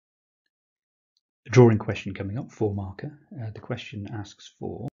drawing question coming up, 4 marker. The question asks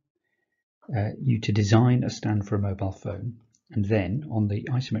for you to design a stand for a mobile phone, and then on the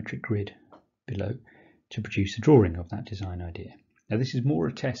isometric grid below to produce a drawing of that design idea. Now this is more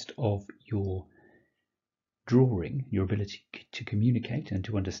a test of your drawing, your ability to communicate and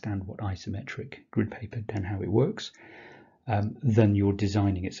to understand what isometric grid paper and how it works, than your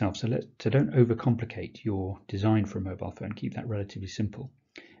designing itself. So don't overcomplicate your design for a mobile phone. Keep that relatively simple.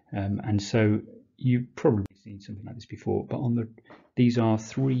 And so you've probably seen something like this before, but these are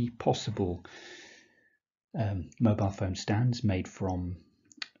 3 possible mobile phone stands made from,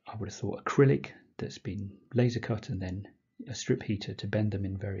 I would have thought, acrylic that's been laser cut and then a strip heater to bend them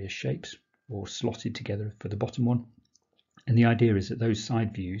in various shapes, or slotted together for the bottom one. And the idea is that those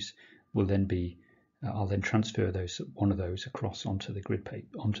side views will then be, I'll then transfer one of those across onto the grid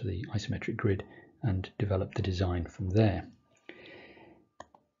paper, onto the isometric grid, and develop the design from there.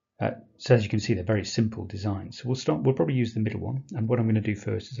 So as you can see, they're very simple designs. So we'll probably use the middle one. And what I'm going to do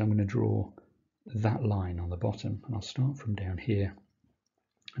first is I'm going to draw that line on the bottom, and I'll start from down here,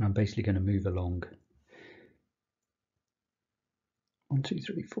 and I'm basically going to move along 1, 2,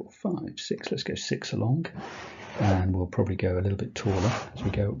 3, 4, 5, 6. Let's go 6 along, and we'll probably go a little bit taller as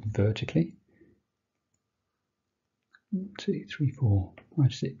we go vertically. 1, 2, 3, 4,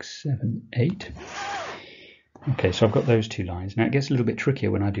 5, 6, 7, 8. Okay, so I've got those 2 lines. Now it gets a little bit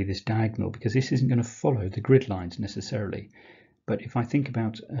trickier when I do this diagonal, because this isn't going to follow the grid lines necessarily. But if I think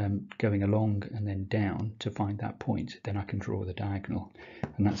about going along and then down to find that point, then I can draw the diagonal.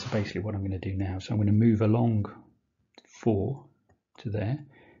 And that's basically what I'm going to do now. So I'm going to move along 4 to there,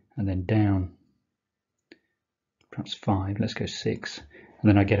 and then down perhaps 5, let's go 6, and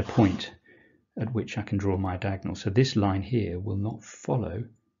then I get a point at which I can draw my diagonal. So this line here will not follow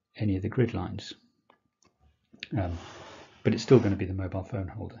any of the grid lines, but it's still going to be the mobile phone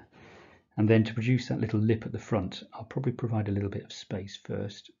holder. And then to produce that little lip at the front, I'll probably provide a little bit of space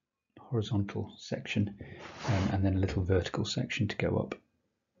first, horizontal section, and then a little vertical section to go up,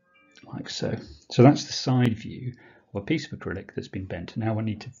 like so. So that's the side view of a piece of acrylic that's been bent. Now I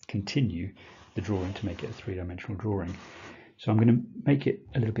need to continue the drawing to make it a 3-dimensional drawing. So I'm going to make it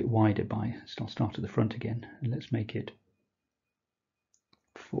a little bit wider I'll start at the front again, and let's make it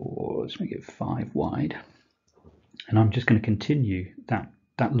 5 wide. And I'm just going to continue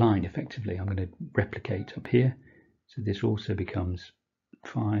that line effectively. I'm going to replicate up here. So this also becomes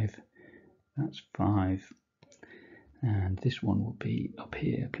 5, that's 5. And this one will be up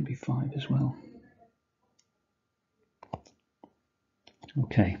here, it can be 5 as well.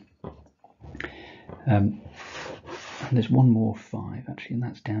 Okay. And there's one more 5 actually, and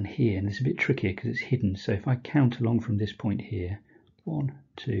that's down here, and it's a bit trickier because it's hidden. So if I count along from this point here, 1,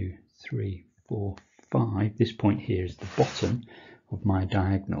 2, 3, 4, 5, this point here is the bottom of my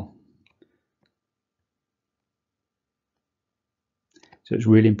diagonal. So it's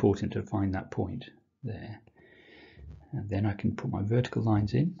really important to find that point there, and then I can put my vertical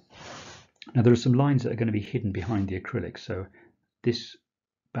lines in. Now there are some lines that are going to be hidden behind the acrylic, so this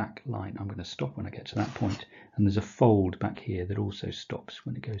back line I'm going to stop when I get to that point, and there's a fold back here that also stops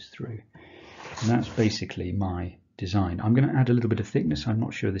when it goes through, and that's basically my design. I'm going to add a little bit of thickness. I'm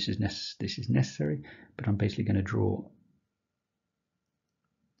not sure this is necessary, but I'm basically going to draw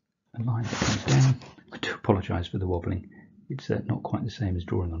a line that comes down. I do apologise for the wobbling. It's not quite the same as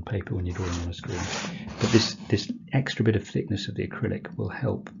drawing on paper when you're drawing on a screen, but this extra bit of thickness of the acrylic will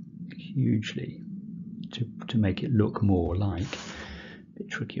help hugely to make it look more like, a bit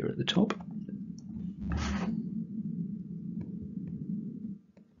trickier at the top.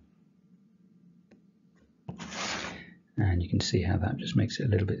 And you can see how that just makes it a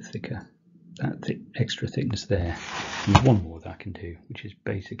little bit thicker. That extra thickness there. And there's one more that I can do, which is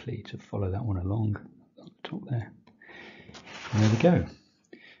basically to follow that one along on the top there. And there we go.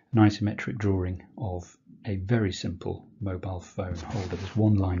 An isometric drawing of a very simple mobile phone holder. There's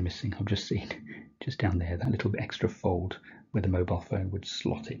one line missing. I've just seen just down there, that little bit extra fold where the mobile phone would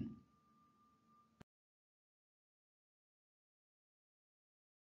slot in.